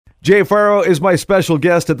Jay Farrow is my special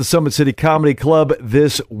guest at the Summit City Comedy Club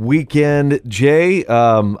this weekend. Jay,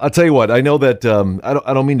 I'll tell you what. I know that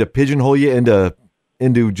I don't mean to pigeonhole you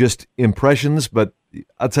into just impressions, but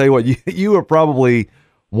I'll tell you what. You are probably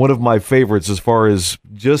one of my favorites as far as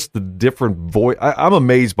just the different voice. I'm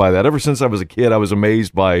amazed by that. Ever since I was a kid, I was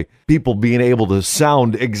amazed by people being able to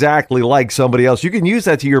sound exactly like somebody else. You can use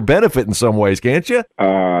that to your benefit in some ways, can't you?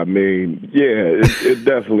 I mean, yeah, it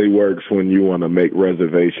definitely works when you want to make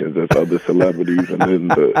reservations as other celebrities, and then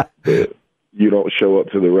you don't show up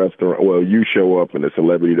to the restaurant. Well, you show up and the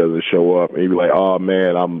celebrity doesn't show up, and you be like, "Oh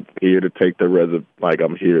man, I'm here to take the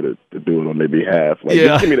I'm here to do it on their behalf. Like,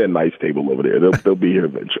 just give me that nice table over there. They'll be here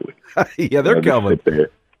eventually." Yeah, they're coming. Sit there.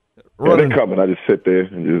 Yeah, they're coming. I just sit there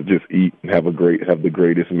and just eat and have the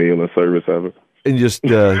greatest meal and service ever. And just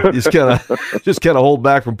kind of hold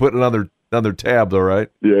back from putting it on their tab, though, right?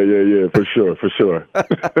 Yeah, for sure.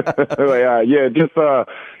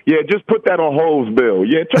 Just put that on Ho's bill.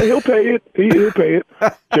 Yeah, he'll pay it. He'll pay it.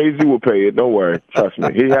 Jay-Z will pay it. Don't worry. Trust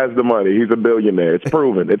me. He has the money. He's a billionaire. It's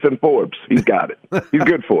proven. It's in Forbes. He's got it. He's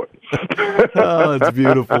good for it. Oh, it's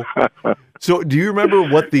beautiful. So, do you remember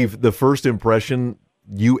what the first impression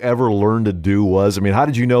you ever learned to do was? I mean, how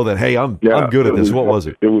did you know that? Hey, I'm good at this. What was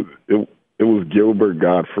it? It was Gilbert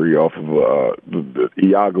Godfrey off of the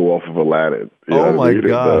Iago off of Aladdin. Oh my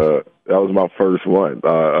God! That was my first one.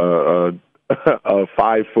 A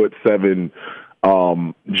 5'7"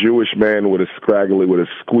 Jewish man with a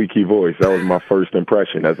squeaky voice. That was my first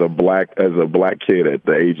impression as a black kid at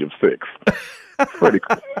the age of 6. Pretty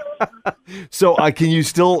cool. So, can you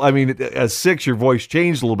still? I mean, at 6, your voice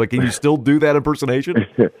changed a little bit. Can you still do that impersonation?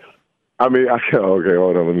 I mean, okay,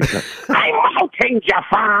 hold on. Let me try. I'm melting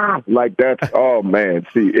Jafar. Like that's, oh man,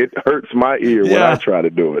 see, it hurts my ear when I try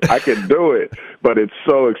to do it. I can do it, but it's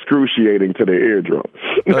so excruciating to the eardrum.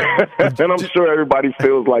 And I'm sure everybody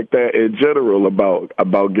feels like that in general about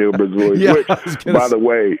Gilbert's voice. Yeah, which, by the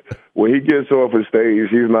way, when he gets off the stage,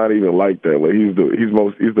 he's not even like that. Like he's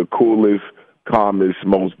the coolest, calmest,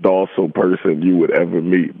 most docile person you would ever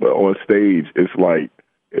meet. But on stage, it's like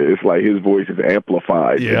his voice is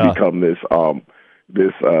amplified to become this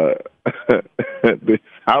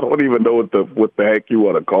I don't even know what the heck you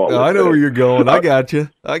want to call it. I know where you're going. I got you.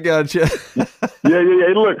 Yeah.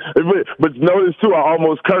 Look, but notice too, I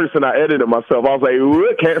almost cursed and I edited myself. I was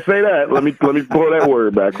like, can't say that. Let me pull that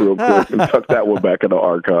word back real quick and tuck that one back in the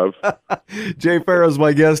archives. Jay Farrow's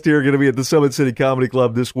my guest here, going to be at the Summit City Comedy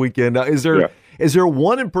Club this weekend. Now, is there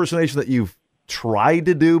one impersonation that you've tried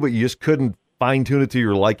to do but you just couldn't fine-tune it to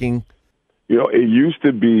your liking? You know, it used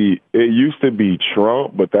to be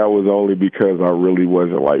Trump, but that was only because I really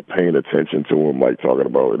wasn't like paying attention to him, like talking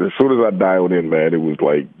about it. As soon as I dialed in, man, it was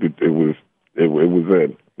like it was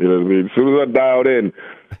in. You know what I mean? As soon as I dialed in,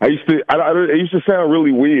 it used to sound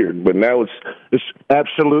really weird, but now it's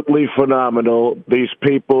absolutely phenomenal. These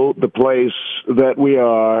people, the place that we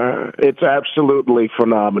are, it's absolutely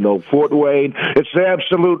phenomenal. Fort Wayne, it's the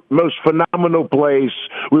absolute most phenomenal place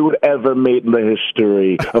we would ever meet in the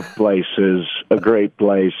history of places. A great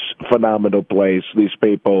place, phenomenal place. These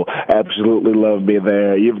people absolutely love me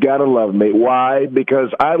there. You've got to love me. Why? Because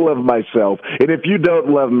I love myself. And if you don't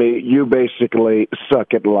love me, you basically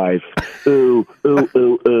suck at life. Ooh, ooh,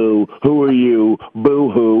 ooh, ooh. Who are you?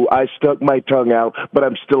 Boo-hoo. I stuck my tongue out, but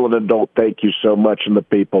I'm still an adult. Thank you so much, and the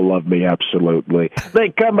people love me absolutely.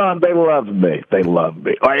 They love me. They love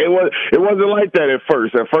me. Like, it wasn't like that at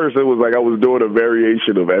first. At first, it was like I was doing a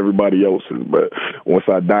variation of everybody else's, but once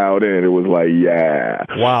I dialed in, it was like, yeah.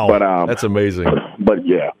 Wow, but that's amazing. But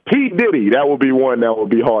yeah, P. Diddy, that would be one that would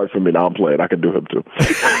be hard for me. Now I'm playing. I can do him too.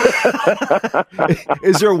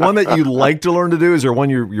 Is there one that you'd like to learn to do? Is there one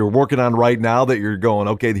you're working on right now that you're going,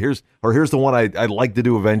 okay, here's the one I'd like to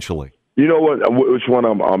do eventually? You know what? Which one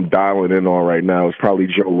I'm dialing in on right now is probably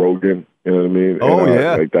Joe Rogan. You know what I mean? Oh,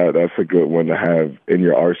 yeah. Like that's a good one to have in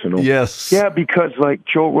your arsenal. Yes. Yeah, because like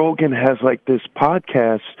Joe Rogan has like this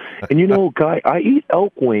podcast, and you know, guy, I eat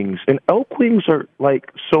elk wings, and elk wings are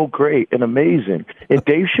like so great and amazing. And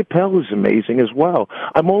Dave Chappelle is amazing as well.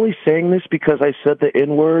 I'm only saying this because I said the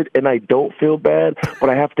N-word, and I don't feel bad,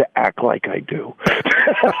 but I have to act like I do.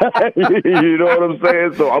 You know what I'm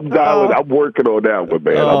saying? So I'm dialing. I'm working on that one,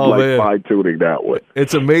 man. I'm like fine-tuning that one.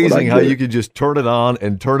 It's amazing how you can just turn it on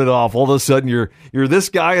and turn it off. All of a sudden, you're this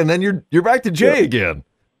guy, and then you're back to Jay again.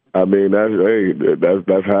 I mean, that's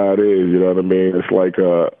how it is. You know what I mean? It's like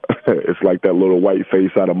it's like that little white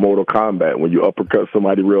face out of Mortal Kombat when you uppercut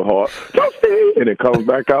somebody real hard, Toasty, and it comes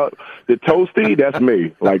back out. The Toasty, that's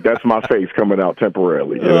me. Like that's my face coming out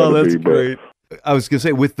temporarily. You know that's great. I was going to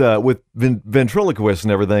say with ventriloquists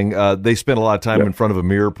and everything, they spend a lot of time in front of a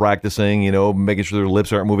mirror practicing, making sure their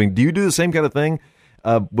lips aren't moving. Do you do the same kind of thing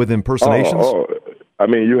with impersonations? I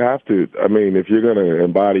mean, you have to. I mean, if you're going to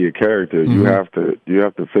embody a character, you have to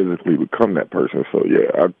physically become that person. So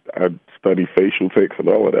yeah, I study facial tics and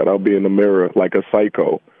all of that. I'll be in the mirror like a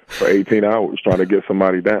psycho for 18 hours trying to get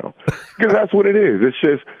somebody down, because that's what it is. It's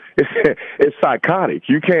just it's psychotic.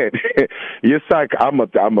 You can't. I'm a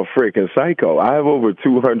freaking psycho. I have over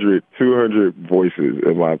 200 voices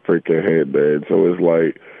in my freaking head, man.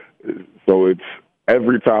 So it's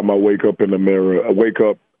every time I wake up in the mirror, I wake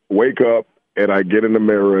up. And I get in the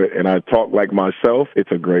mirror and I talk like myself,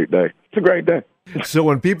 it's a great day. It's a great day. So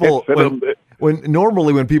when people,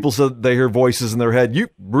 when people say they hear voices in their head, you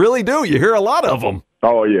really do. You hear a lot of them.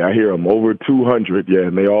 Oh yeah, I hear them over 200. Yeah,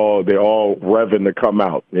 and they all revving to come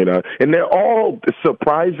out, and they're all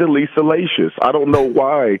surprisingly salacious. I don't know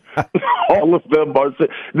why all of them are.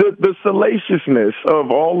 The salaciousness of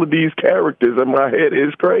all of these characters in my head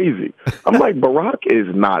is crazy. I'm like, Barack is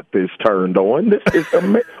not this turned on. This is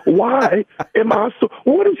why am I so?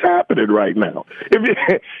 What is happening right now?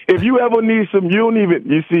 If you ever need some, you don't even.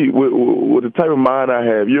 You see, with the type of mind I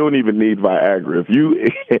have, you don't even need Viagra.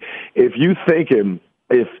 If you thinking.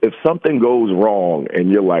 If something goes wrong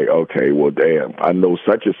and you're like, okay, well, damn, I know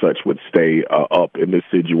such and such would stay up in this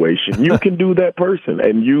situation, you can do that person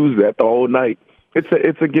and use that the whole night.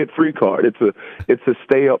 It's a get free card. It's a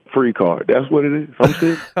stay up free card. That's what it is. I'm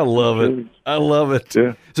serious. I love it. I love it.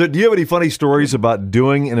 Yeah. So, do you have any funny stories about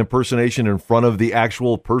doing an impersonation in front of the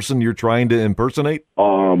actual person you're trying to impersonate?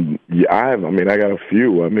 Yeah, I have. I mean, I got a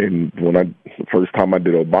few. I mean, the first time I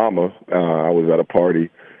did Obama, I was at a party.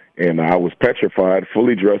 And I was petrified,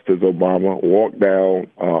 fully dressed as Obama, walked down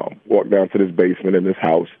to this basement in this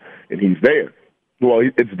house, and he's there. Well,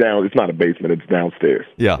 it's down. It's not a basement. It's downstairs.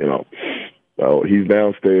 Yeah. So he's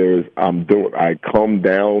downstairs. I come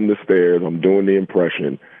down the stairs. I'm doing the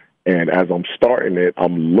impression. And as I'm starting it,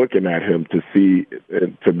 I'm looking at him to see,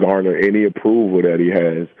 to garner any approval that he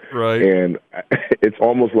has. Right. And it's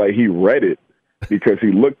almost like he read it because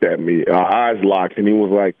he looked at me, our eyes locked, and he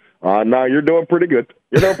was like, no, you're doing pretty good.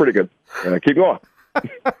 You're doing pretty good. Keep going.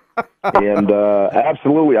 And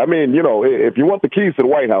absolutely. I mean, if you want the keys to the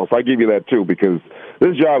White House, I give you that too, because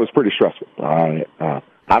this job is pretty stressful. I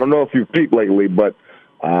don't know if you've peeped lately, but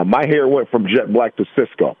my hair went from jet black to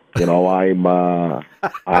Cisco. I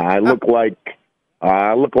look like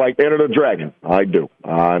Enter the Dragon. I do.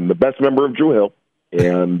 I'm the best member of Drew Hill,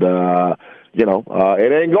 and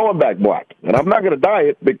it ain't going back black. And I'm not going to dye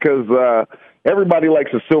it because everybody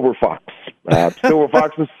likes a silver fox. Silver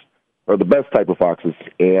foxes are the best type of foxes,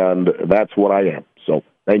 and that's what I am. So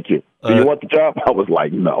thank you. Do you want the job? I was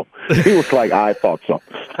like, no. He was like, I thought so.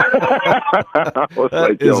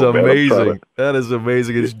 That is amazing. That is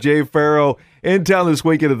amazing. It's Jay Pharoah in town this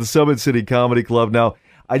weekend at the Summit City Comedy Club. Now,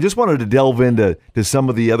 I just wanted to delve into some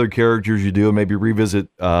of the other characters you do and maybe revisit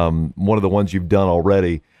one of the ones you've done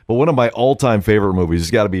already. But one of my all-time favorite movies,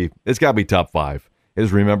 it's got to be top 5,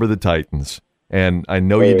 is Remember the Titans. And I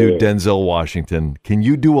know you do Denzel Washington. Can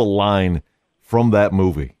you do a line from that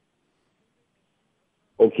movie?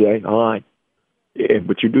 Okay, all right. Yeah,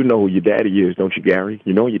 but you do know who your daddy is, don't you, Gary?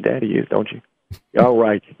 You know who your daddy is, don't you? All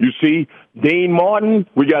right. You see, Dean Martin,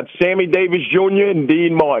 we got Sammy Davis Jr. and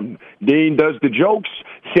Dean Martin. Dean does the jokes,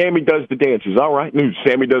 Sammy does the dances. All right.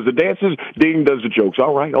 Sammy does the dances, Dean does the jokes.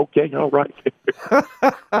 All right. Okay, all right.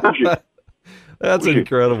 That's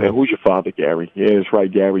incredible. And who's your father, Gary? Yeah, that's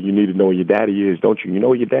right, Gary. You need to know who your daddy is, don't you? You know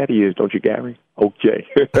who your daddy is, don't you, Gary? Okay.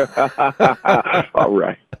 All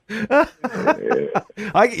right.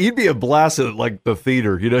 You'd be a blast at like the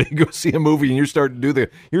theater. You go see a movie and you're starting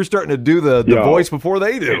to do the voice before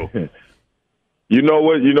they do. You know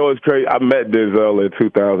what? It's crazy. I met Denzel in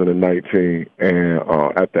 2019 and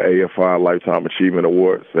at the AFI Lifetime Achievement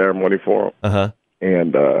Awards ceremony for him. Uh-huh.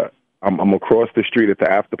 And I'm across the street at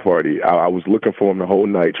the after party. I was looking for him the whole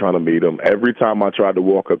night, trying to meet him. Every time I tried to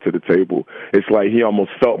walk up to the table, it's like he almost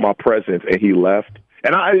felt my presence and he left.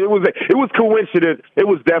 And it was coincidence. It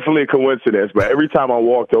was definitely a coincidence. But every time I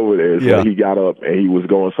walked over there, it's like he got up and he was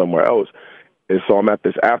going somewhere else. And so I'm at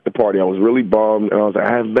this after party. I was really bummed, and I was like,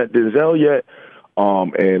 I haven't met Denzel yet.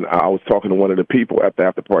 And I was talking to one of the people at the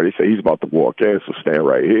after party. He said he's about to walk in, so stand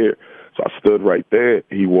right here. So I stood right there.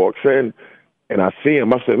 He walks in. And I see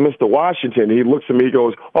him. I said, Mr. Washington. He looks at me. He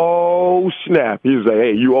goes, oh, snap. He was like,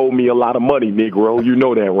 hey, you owe me a lot of money, Negro. You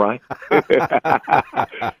know that, right?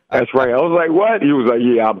 That's right. I was like, what? He was like,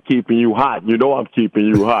 yeah, I'm keeping you hot. You know I'm keeping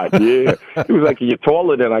you hot. Yeah. He was like, you're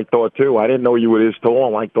taller than I thought, too. I didn't know you were this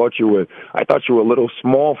tall. I thought you were a little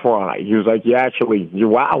small fry. He was like,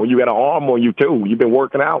 wow, you got an arm on you, too. You've been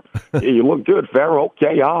working out. Yeah, you look good, Pharaoh.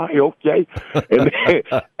 Okay, all right, okay. And then,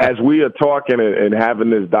 as we are talking and having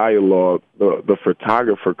this dialogue, the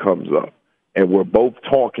photographer comes up, and we're both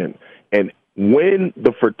talking. And when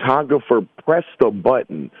the photographer pressed the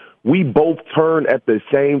button, we both turned at the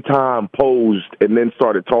same time, posed, and then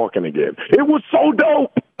started talking again. It was so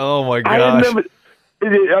dope. Oh my gosh! I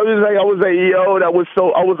was like, yo, that was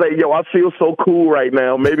so. I was like, yo, I feel so cool right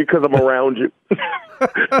now. Maybe because I'm around you.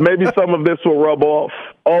 Maybe some of this will rub off.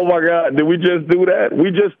 Oh my God, did we just do that? We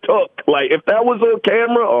just took. Like, if that was on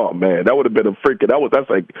camera, oh man, that would have been a freaking.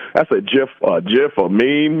 That's a GIF, a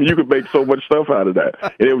meme. You could make so much stuff out of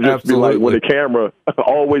that. And it would just Absolutely. be like, with the camera,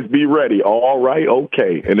 always be ready. All right,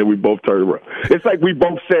 okay, and then we both turned around. It's like we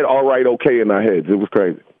both said, all right, okay, in our heads. It was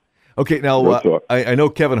crazy. Okay, now I know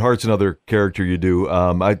Kevin Hart's another character you do.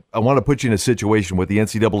 I want to put you in a situation with the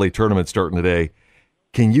NCAA tournament starting today.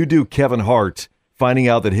 Can you do Kevin Hart finding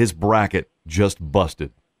out that his bracket just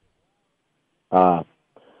busted?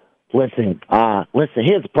 Listen,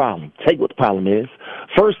 here's the problem. Tell you what the problem is.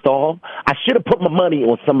 First off, I should have put my money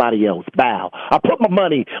on somebody else. Bow. I put my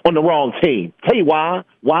money on the wrong team. Tell you why.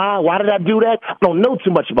 Why did I do that? I don't know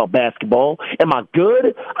too much about basketball. Am I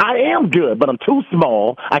good? I am good, but I'm too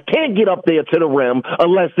small. I can't get up there to the rim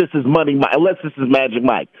unless this is Magic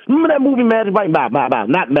Mike. Remember that movie Magic Mike?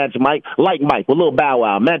 Not Magic Mike. Like Mike with little Bow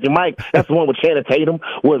Wow. Magic Mike, that's the one with Channing Tatum,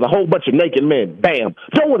 was a whole bunch of naked men. Bam.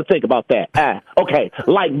 Don't want to think about that. Okay,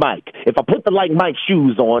 like Mike. If I put the like Mike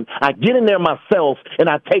shoes on, I get in there myself and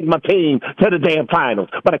I take my team to the damn finals.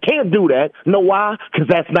 But I can't do that. Know why? Because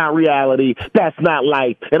that's not reality. That's not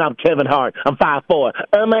life. And I'm Kevin Hart. I'm 5'4".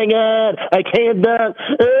 Oh my God, I can't dunk.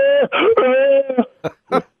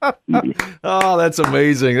 Oh, that's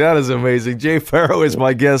amazing. That is amazing. Jay Pharoah is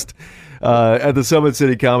my guest at the Summit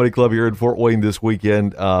City Comedy Club here in Fort Wayne this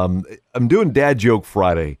weekend. I'm doing Dad Joke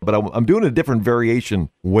Friday, but I'm doing a different variation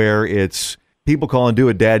where it's people call and do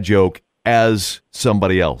a dad joke as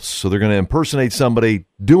somebody else. So they're going to impersonate somebody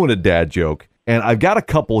doing a dad joke. And I've got a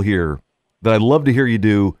couple here that I'd love to hear you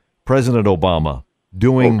do. President Obama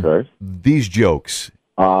doing these jokes.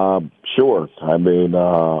 Sure. I mean,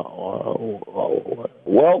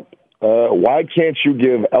 why can't you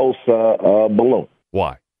give Elsa a balloon?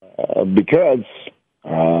 Why? Because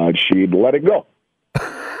she'd let it go.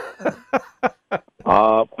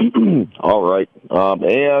 All right.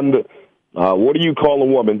 And what do you call a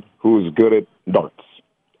woman who's good at darts?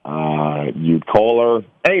 You'd call her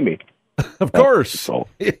Amy. Of course. So,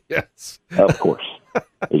 yes. Of course.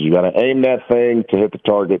 Because you got to aim that thing to hit the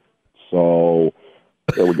target. So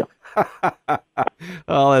there we go.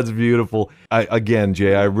 Oh, that's beautiful. Again,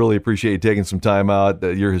 Jay, I really appreciate you taking some time out.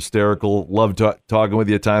 You're hysterical. Love talking with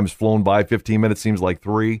you. Time's flown by. 15 minutes seems like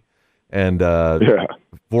 3. And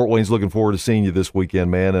Fort Wayne's looking forward to seeing you this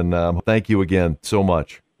weekend, man. And thank you again so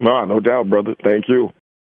much. No doubt, brother. Thank you.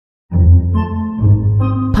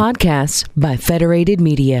 Podcasts by Federated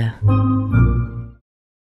Media.